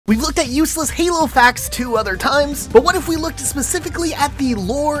We've looked at useless Halo facts 2 other times, but what if we looked specifically at the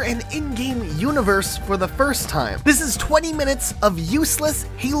lore and in-game universe for the first time? This is 20 minutes of useless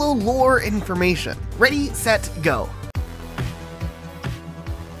Halo lore information. Ready, set, go.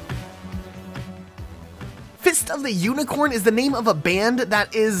 Fist of the Unicorn is the name of a band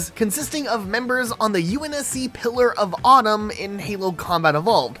that is consisting of members on the UNSC Pillar of Autumn in Halo Combat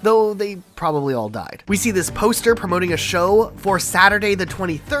Evolved, though they probably all died. We see this poster promoting a show for Saturday the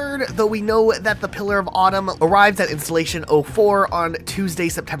 23rd, though we know that the Pillar of Autumn arrives at Installation 04 on Tuesday,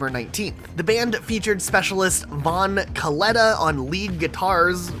 September 19th. The band featured specialist Von Kaleta on lead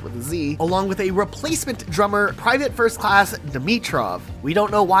guitars, with a Z, along with a replacement drummer, Private First Class Dimitrov. We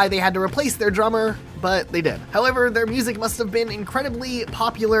don't know why they had to replace their drummer, but they did. However, their music must have been incredibly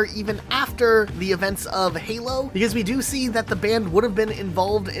popular even after the events of Halo, because we do see that the band would have been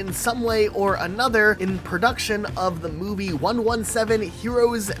involved in some way or another in production of the movie 117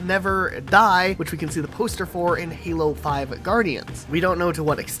 Heroes Never Die, which we can see the poster for in Halo 5 Guardians. We don't know to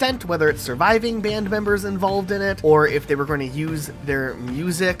what extent, whether it's surviving band members involved in it, or if they were going to use their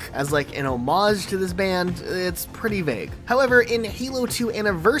music as like an homage to this band. It's pretty vague. However, in Halo 2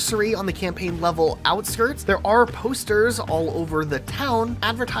 Anniversary on the campaign level outskirts, there are posters all over the town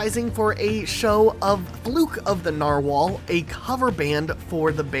advertising for a show of Fluke of the Narwhal, a cover band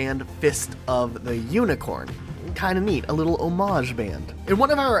for the band Fist of the Unicorn. Kind of neat, a little homage band. In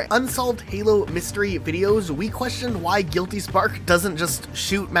one of our Unsolved Halo Mystery videos, we questioned why Guilty Spark doesn't just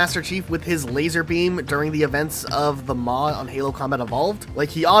shoot Master Chief with his laser beam during the events of the mod on Halo Combat Evolved. Like,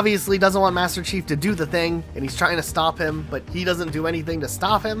 he obviously doesn't want Master Chief to do the thing, and he's trying to stop him, but he doesn't do anything to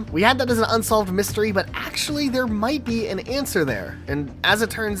stop him. We had that as an unsolved mystery, but actually there might be an answer there. And as it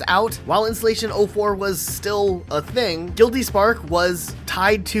turns out, while Installation 04 was still a thing, Guilty Spark was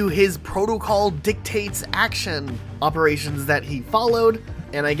tied to his Protocol Dictates action operations that he followed,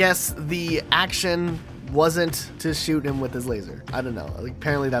 and I guess the action wasn't to shoot him with his laser. I don't know, like,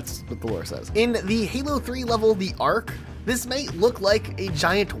 apparently that's what the lore says. In the Halo 3 level, The Ark, this may look like a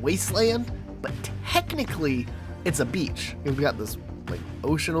giant wasteland, but technically it's a beach. We've got this like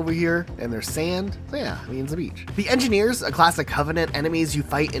ocean over here, and there's sand. So yeah, I mean, it's a beach. The Engineers, a class of Covenant enemies you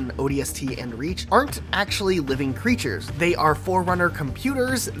fight in ODST and Reach, aren't actually living creatures. They are Forerunner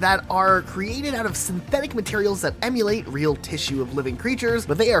computers that are created out of synthetic materials that emulate real tissue of living creatures,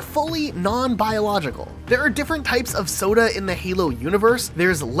 but they are fully non-biological. There are different types of soda in the Halo universe.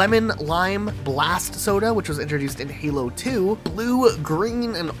 There's Lemon Lime Blast Soda, which was introduced in Halo 2, Blue,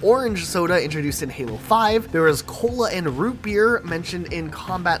 Green, and Orange Soda introduced in Halo 5. There is Cola and Root Beer mentioned in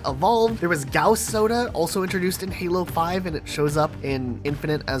Combat Evolved. There was Gauss Soda, also introduced in Halo 5, and it shows up in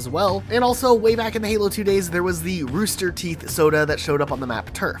Infinite as well. And also, way back in the Halo 2 days, there was the Rooster Teeth Soda that showed up on the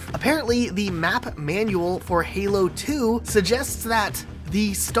map Turf. Apparently, the map manual for Halo 2 suggests that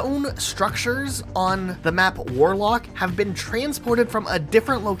the stone structures on the map Warlock have been transported from a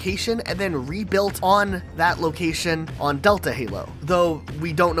different location and then rebuilt on that location on Delta Halo, though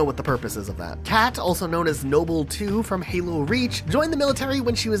we don't know what the purpose is of that. Kat, also known as Noble 2 from Halo Reach, joined the military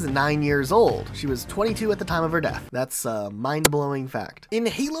when she was 9 years old. She was 22 at the time of her death. That's a mind-blowing fact. In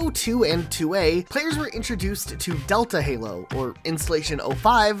Halo 2 and 2A, players were introduced to Delta Halo, or Installation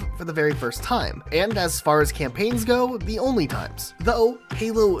 05, for the very first time, and as far as campaigns go, the only times. Though,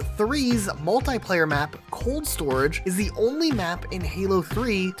 Halo 3's multiplayer map, Cold Storage, is the only map in Halo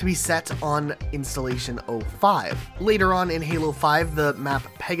 3 to be set on Installation 05. Later on in Halo 5, the map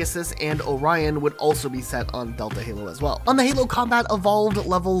Pegasus and Orion would also be set on Delta Halo as well. On the Halo Combat Evolved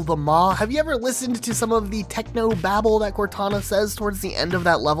level, the Maw, have you ever listened to some of the techno babble that Cortana says towards the end of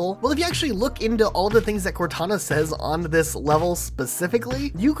that level? Well, if you actually look into all the things that Cortana says on this level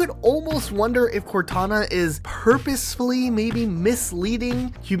specifically, you could almost wonder if Cortana is purposefully maybe misleading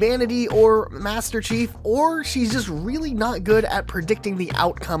humanity or Master Chief, or she's just really not good at predicting the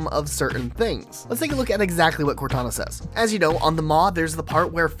outcome of certain things. Let's take a look at exactly what Cortana says. As you know, on the Maw, there's the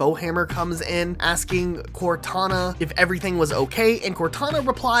part where Foehammer comes in asking Cortana if everything was okay, and Cortana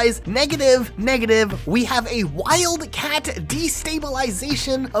replies, negative, negative, we have a Wildcat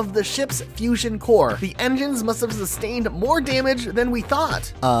destabilization of the ship's fusion core. The engines must have sustained more damage than we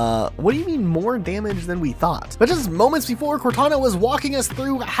thought. What do you mean more damage than we thought? But just moments before, Cortana was walking us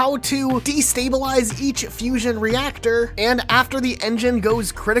through how to destabilize each fusion reactor, and after the engine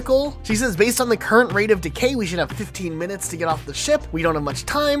goes critical, she says based on the current rate of decay, we should have 15 minutes to get off the ship. We don't have much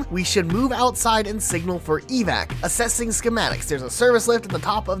time. We should move outside and signal for evac. Assessing schematics. There's a service lift at the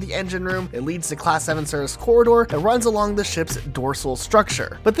top of the engine room. It leads to Class 7 service corridor that runs along the ship's dorsal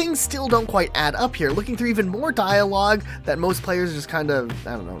structure. But things still don't quite add up here. Looking through even more dialogue that most players just kind of,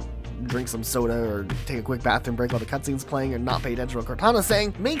 I don't know, drink some soda or take a quick bathroom break while the cutscene's playing or not pay attention to what Cortana's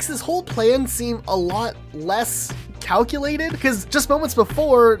saying, makes this whole plan seem a lot less calculated, because just moments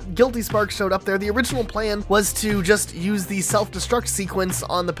before Guilty Spark showed up there, the original plan was to just use the self-destruct sequence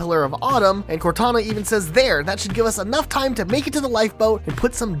on the Pillar of Autumn, and Cortana even says there, that should give us enough time to make it to the lifeboat and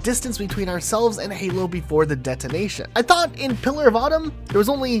put some distance between ourselves and Halo before the detonation. I thought in Pillar of Autumn, there was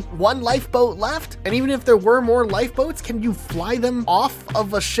only one lifeboat left, and even if there were more lifeboats, can you fly them off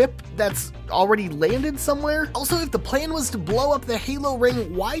of a ship that's already landed somewhere? Also, if the plan was to blow up the Halo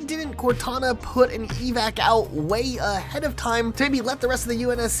ring, why didn't Cortana put an evac out way ahead of time to maybe let the rest of the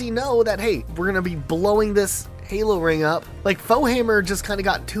UNSC know that, hey, we're gonna be blowing this Halo ring up? Like, Foehammer just kind of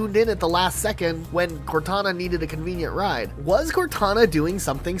got tuned in at the last second when Cortana needed a convenient ride. Was Cortana doing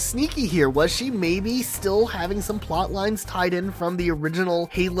something sneaky here? Was she maybe still having some plot lines tied in from the original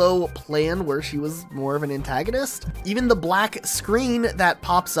Halo plan where she was more of an antagonist? Even the black screen that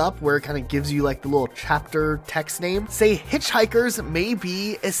pops up where it kind of gives you like the little chapter text name say hitchhikers may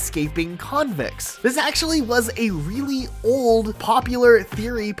be escaping convicts. This actually was a really old popular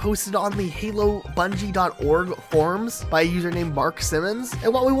theory posted on the HaloBungie.org forums by a user named Mark Simmons.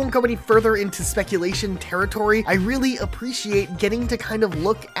 And while we won't go any further into speculation territory, I really appreciate getting to kind of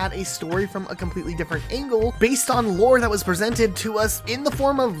look at a story from a completely different angle based on lore that was presented to us in the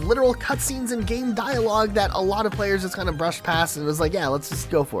form of literal cutscenes and game dialogue that a lot of players just kind of brushed past and was like, yeah, let's just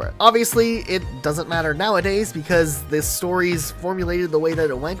go for it. Obviously, it doesn't matter nowadays because this story's formulated the way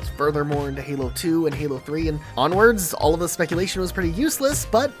that it went, furthermore into Halo 2 and Halo 3 and onwards. All of the speculation was pretty useless,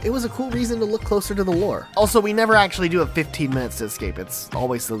 but it was a cool reason to look closer to the lore. Also, we never actually do have 15 minutes to escape. It's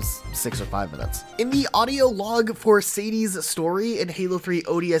always those 6 or 5 minutes. In the audio log for Sadie's story in Halo 3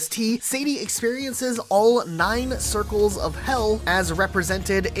 ODST, Sadie experiences all 9 circles of hell as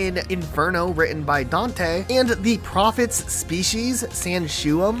represented in Inferno, written by Dante, and the prophet's species,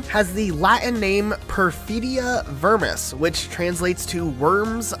 Sanshuum, has the Latin name Perfidia Vermis, which translates to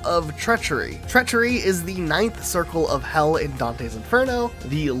worms of treachery. Treachery is the 9th circle of hell in Dante's Inferno,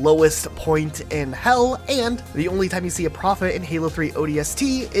 the lowest point in hell, and the only time you see a prophet in Halo 3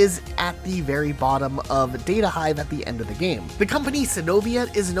 ODST is at the very bottom of Data Hive at the end of the game. The company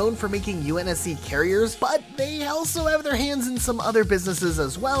Synoviet is known for making UNSC carriers, but they also have their hands in some other businesses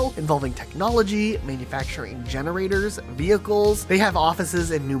as well, involving technology, manufacturing generators, vehicles. They have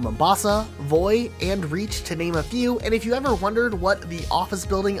offices in New Mombasa, Voi, and Reach, to name a few, and if you ever wondered what the office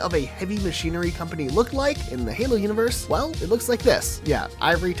building of a heavy machinery company looked like in the Halo universe, well, it looks like this. Yeah,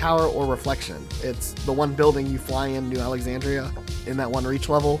 Ivory Tower or Reflection. It's the one building you fly in New Alexandria in that one Reach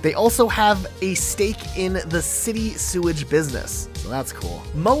level. They also have a stake in the city sewage business, so that's cool.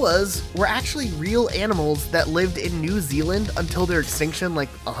 Moas were actually real animals that lived in New Zealand until their extinction like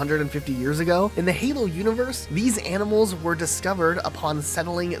 150 years ago. In the Halo universe, these animals were discovered upon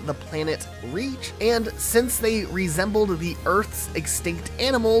settling the planet Reach, and since they resembled the Earth's extinct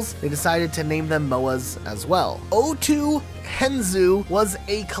animals, they decided to name them Moas as well. O2 Henzu was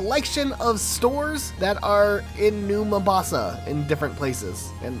a collection of stores that are in New Mombasa in different places,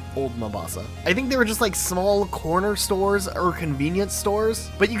 and Old Mombasa. I think they were just like small corner stores or convenience stores,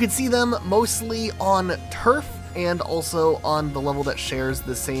 but you could see them mostly on turf and also on the level that shares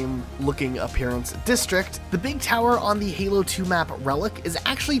the same looking appearance district. The big tower on the Halo 2 map Relic is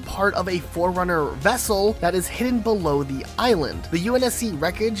actually part of a Forerunner vessel that is hidden below the island. The UNSC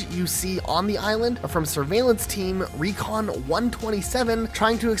wreckage you see on the island are from surveillance team Recon 127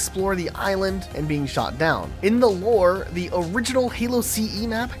 trying to explore the island and being shot down. In the lore, the original Halo CE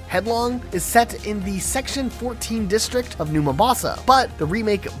map, Headlong, is set in the Section 14 district of New Mombasa, but the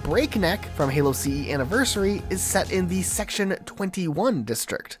remake Breakneck from Halo CE Anniversary is set in the Section 21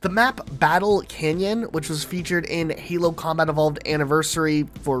 district. The map Battle Canyon, which was featured in Halo Combat Evolved Anniversary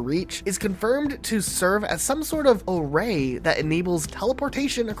for Reach, is confirmed to serve as some sort of array that enables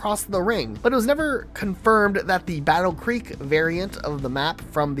teleportation across the ring, but it was never confirmed that the Battle Creek variant of the map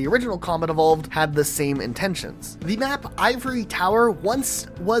from the original Combat Evolved had the same intentions. The map Ivory Tower once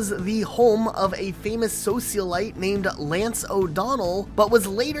was the home of a famous socialite named Lance O'Donnell, but was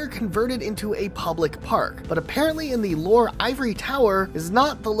later converted into a public park. But apparently in the lore, Ivory Tower is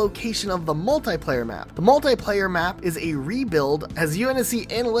not the location of the multiplayer map. The multiplayer map is a rebuild, as UNSC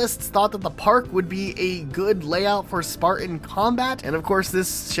analysts thought that the park would be a good layout for Spartan combat, and of course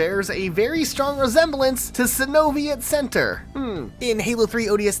this shares a very strong resemblance to Synoviet Center. In Halo 3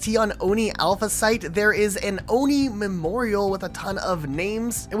 ODST on Oni Alpha site, there is an Oni memorial with a ton of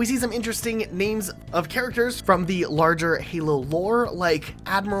names, and we see some interesting names of characters from the larger Halo lore, like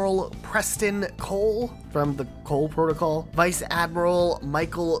Admiral Preston Cole from the Cole Protocol, Vice Admiral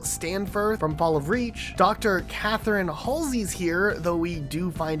Michael Stanforth from Fall of Reach, Dr. Catherine Halsey's here, though we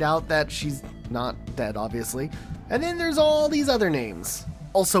do find out that she's not dead, obviously. And then there's all these other names.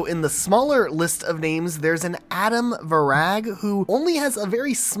 Also, in the smaller list of names, there's an Adam Varag, who only has a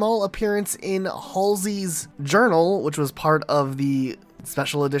very small appearance in Halsey's journal, which was part of the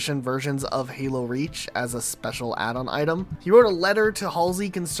special edition versions of Halo Reach as a special add-on item. He wrote a letter to Halsey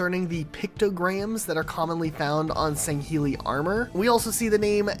concerning the pictograms that are commonly found on Sangheili armor. We also see the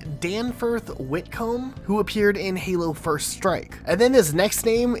name Danforth Whitcomb, who appeared in Halo First Strike. And then this next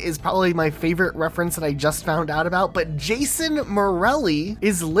name is probably my favorite reference that I just found out about, but Jason Morelli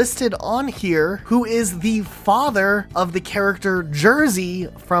is listed on here, who is the father of the character Jersey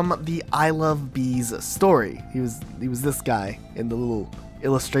from the I Love Bees story. He was this guy in the little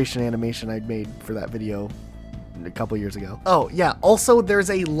illustration animation I'd made for that video a couple years ago. Oh yeah, also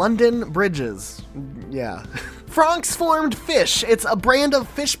there's a London Bridges. Yeah. Franck's Formed Fish. It's a brand of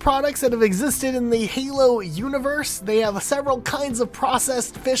fish products that have existed in the Halo universe. They have several kinds of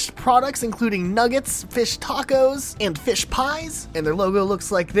processed fish products, including nuggets, fish tacos, and fish pies. And their logo looks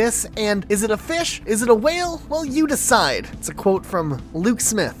like this. And is it a fish? Is it a whale? Well, you decide. It's a quote from Luke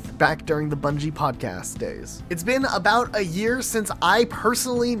Smith back during the Bungie podcast days. It's been about a year since I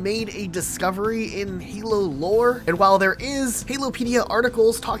personally made a discovery in Halo lore. And while there is Halopedia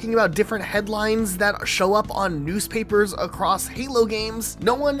articles talking about different headlines that show up on newspapers across Halo games,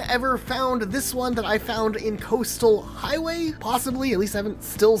 no one ever found this one that I found in Coastal Highway, possibly. At least I haven't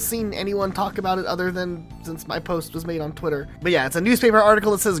still seen anyone talk about it other than since my post was made on Twitter. But yeah, it's a newspaper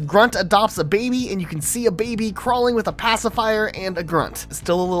article that says Grunt adopts a baby, and you can see a baby crawling with a pacifier and a grunt.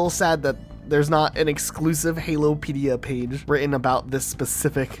 Still a little sad that there's not an exclusive Halopedia page written about this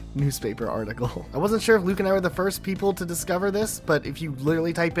specific newspaper article. I wasn't sure if Luke and I were the first people to discover this, but if you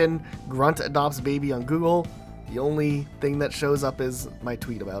literally type in Grunt adopts baby on Google, the only thing that shows up is my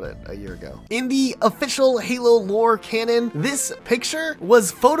tweet about it a year ago. In the official Halo lore canon, this picture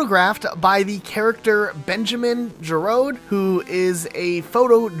was photographed by the character Benjamin Giraud, who is a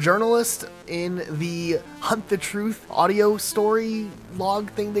photojournalist in the Hunt the Truth audio story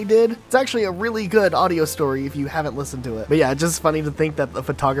log thing they did. It's actually a really good audio story if you haven't listened to it. But yeah, just funny to think that the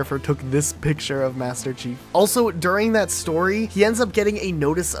photographer took this picture of Master Chief. Also, during that story, he ends up getting a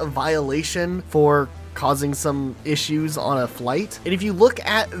notice of violation for causing some issues on a flight. And if you look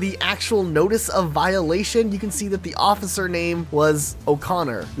at the actual notice of violation, you can see that the officer name was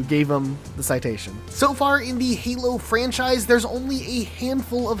O'Connor, who gave him the citation. So far in the Halo franchise, there's only a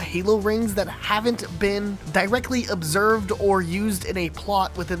handful of Halo rings that haven't been directly observed or used in a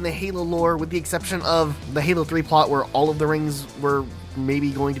plot within the Halo lore, with the exception of the Halo 3 plot where all of the rings were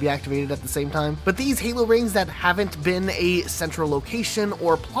maybe going to be activated at the same time. But these Halo rings that haven't been a central location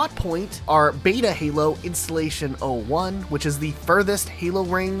or plot point are Beta Halo Installation 01, which is the furthest Halo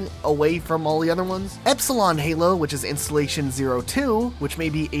ring away from all the other ones. Epsilon Halo, which is Installation 02, which may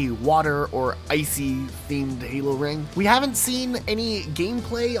be a water or icy themed Halo ring. We haven't seen any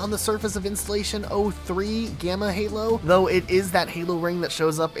gameplay on the surface of Installation 03 Gamma Halo, though it is that Halo ring that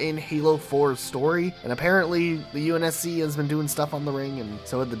shows up in Halo 4's story, and apparently the UNSC has been doing stuff on the ring, and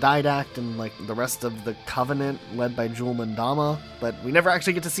so had the Didact and like the rest of the Covenant led by Jul Mandama, but we never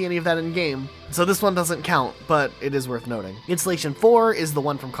actually get to see any of that in game, so this one doesn't count, but it is worth noting. Installation 4 is the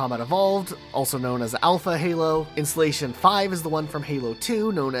one from Combat Evolved, also known as Alpha Halo. Installation 5 is the one from Halo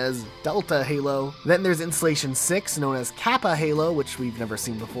 2, known as Delta Halo. Then there's Installation 6, known as Kappa Halo, which we've never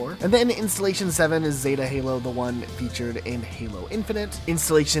seen before. And then Installation 7 is Zeta Halo, the one featured in Halo Infinite.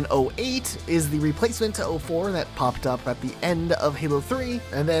 Installation 08 is the replacement to 04 that popped up at the end of Halo 3,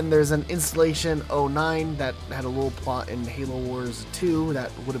 and then there's an Installation 09 that had a little plot in Halo Wars 2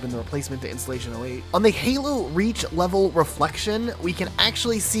 that would have been the replacement to Installation 08. On the Halo Reach level reflection, we can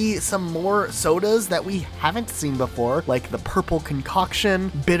actually see some more sodas that we haven't seen before, like the Purple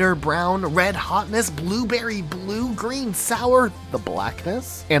Concoction, Bitter Brown, Red Hotness, Blueberry Blue, Green Sour, the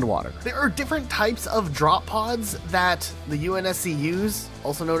Blackness, and Water. There are different types of drop pods that the UNSC use,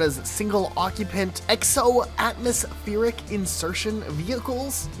 also known as single occupant exo-atmospheric insertion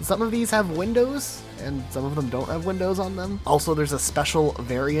vehicles. Some of these have windows, and some of them don't have windows on them. Also, there's a special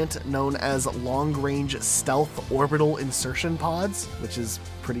variant known as long-range stealth orbital insertion pods, which is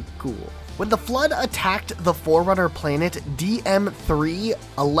pretty cool. When the Flood attacked the Forerunner planet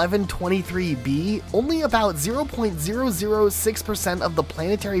DM3-1123b, only about 0.006% of the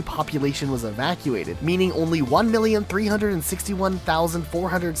planetary population was evacuated, meaning only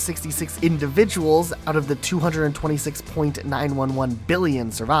 1,361,466 individuals out of the 226.911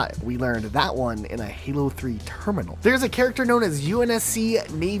 billion survived. We learned that one in a Halo 3 terminal. There's a character known as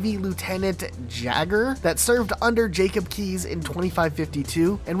UNSC Navy Lieutenant Jagger that served under Jacob Keyes in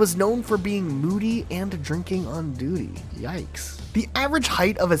 2552 and was known for being moody and drinking on duty. Yikes. The average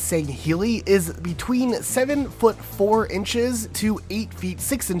height of a Sangheili is between 7 foot 4 inches to 8 feet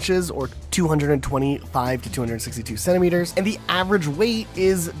 6 inches, or 225 to 262 centimeters, and the average weight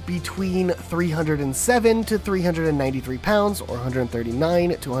is between 307 to 393 pounds, or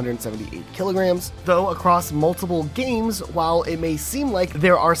 139 to 178 kilograms. Though across multiple games, while it may seem like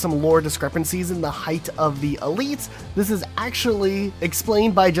there are some lore discrepancies in the height of the elites, this is actually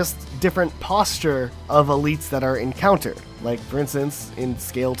explained by just different posture of elites that are encountered. Like, for instance, in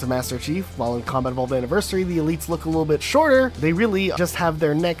Scale to Master Chief, while in Combat Evolved Anniversary, the elites look a little bit shorter, they really just have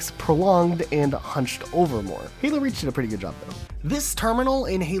their necks prolonged and hunched over more. Halo Reach did a pretty good job though. This terminal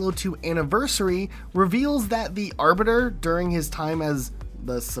in Halo 2 Anniversary reveals that the Arbiter, during his time as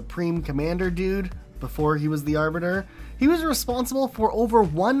the Supreme Commander dude, before he was the Arbiter, he was responsible for over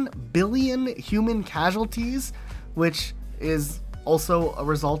 1 billion human casualties, which is also a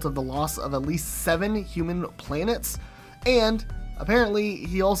result of the loss of at least 7 human planets. And apparently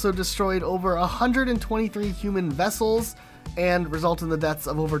he also destroyed over 123 human vessels and resulted in the deaths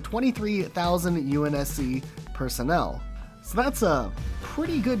of over 23,000 UNSC personnel. So that's a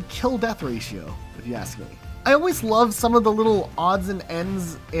pretty good kill-death ratio, if you ask me. I always love some of the little odds and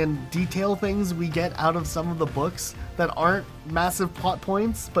ends and detail things we get out of some of the books that aren't massive plot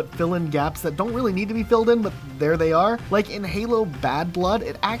points, but fill in gaps that don't really need to be filled in, but there they are. Like in Halo Bad Blood,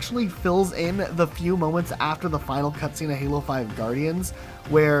 it actually fills in the few moments after the final cutscene of Halo 5 Guardians,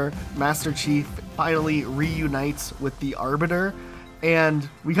 where Master Chief finally reunites with the Arbiter, and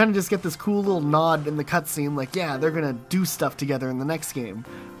we kind of just get this cool little nod in the cutscene, like, yeah, they're gonna do stuff together in the next game.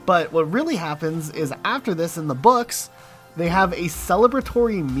 But what really happens is after this in the books, they have a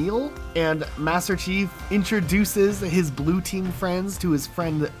celebratory meal, and Master Chief introduces his blue team friends to his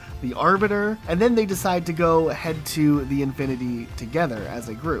friend the Arbiter, and then they decide to go head to the Infinity together as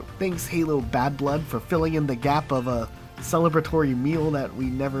a group. Thanks Halo Bad Blood for filling in the gap of a celebratory meal that we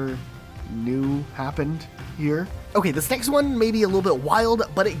never knew happened here. Okay, this next one may be a little bit wild,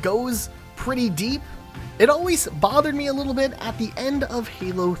 but it goes pretty deep. It always bothered me a little bit at the end of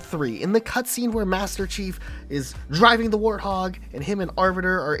Halo 3, in the cutscene where Master Chief is driving the Warthog and him and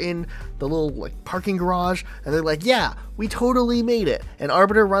Arbiter are in the little parking garage, and they're like, yeah, we totally made it. And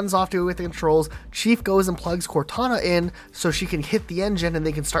Arbiter runs off to it with the controls. Chief goes and plugs Cortana in so she can hit the engine and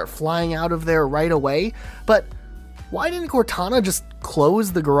they can start flying out of there right away. But why didn't Cortana just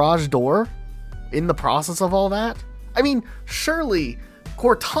close the garage door in the process of all that? I mean, surely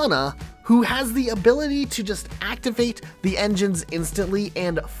Cortana, who has the ability to just activate the engines instantly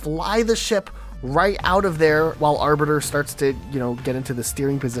and fly the ship right out of there while Arbiter starts to, get into the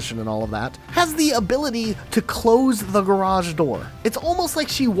steering position and all of that, has the ability to close the garage door. It's almost like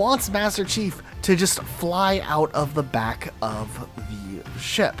she wants Master Chief to just fly out of the back of the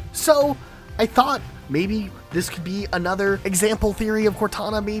ship. So I thought maybe this could be another example theory of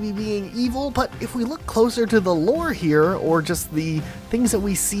Cortana maybe being evil, but if we look closer to the lore here, or just the things that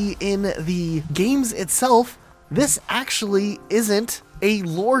we see in the games itself, this actually isn't a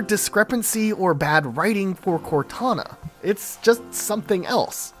lore discrepancy or bad writing for Cortana. It's just something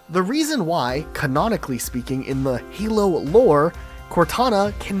else. The reason why, canonically speaking, in the Halo lore,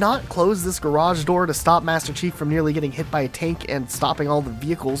 Cortana cannot close this garage door to stop Master Chief from nearly getting hit by a tank and stopping all the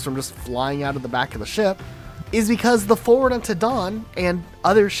vehicles from just flying out of the back of the ship, is because the Forward Unto Dawn and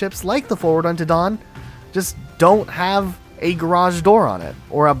other ships like the Forward Unto Dawn just don't have a garage door on it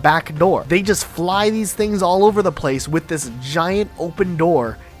or a back door. They just fly these things all over the place with this giant open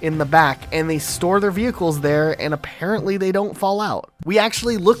door in the back, and they store their vehicles there, and apparently they don't fall out. We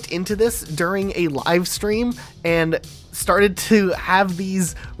actually looked into this during a live stream and started to have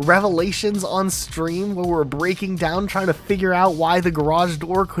these revelations on stream where we're breaking down trying to figure out why the garage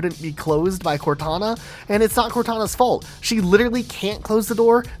door couldn't be closed by Cortana, and it's not Cortana's fault. She literally can't close the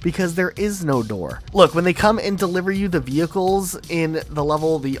door because there is no door. Look, when they come and deliver you the vehicles in the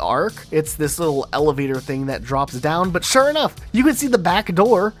level The Ark, it's this little elevator thing that drops down, but sure enough, you can see the back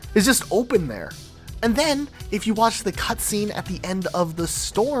door is just open there. And then, if you watch the cutscene at the end of The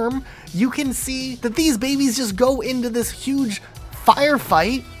Storm, you can see that these babies just go into this huge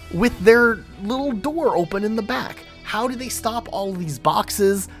firefight with their little door open in the back. How do they stop all of these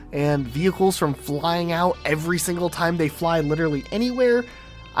boxes and vehicles from flying out every single time they fly literally anywhere?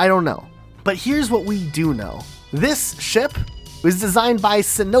 I don't know. But here's what we do know. This ship was designed by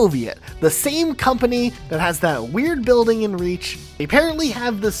Synoviet, the same company that has that weird building in Reach. They apparently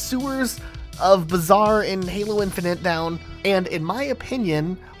have the sewers of Bazaar in Halo Infinite down, and in my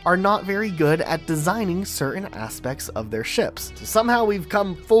opinion, are not very good at designing certain aspects of their ships. So somehow we've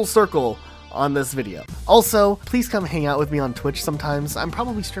come full circle on this video. Also, please come hang out with me on Twitch sometimes. I'm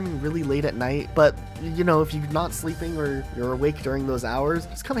probably streaming really late at night, but you know, if you're not sleeping or you're awake during those hours,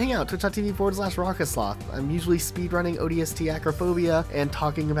 just come hang out, twitch.tv/RocketSloth. I'm usually speedrunning ODST Acrophobia and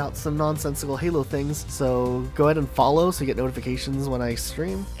talking about some nonsensical Halo things, so go ahead and follow so you get notifications when I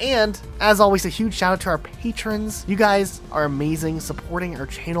stream. And as always, a huge shout out to our patrons. You guys are amazing, supporting our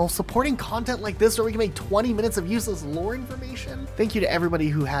channel, supporting content like this where we can make 20 minutes of useless lore information. Thank you to everybody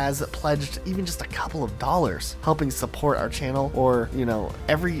who has pledged even just a couple of dollars helping support our channel, or you know,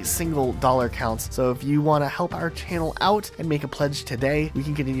 every single dollar counts. So if you want to help our channel out and make a pledge today, we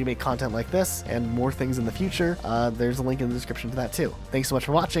can continue to make content like this and more things in the future. There's a link in the description for that too. Thanks so much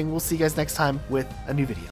for watching. We'll see you guys next time with a new video.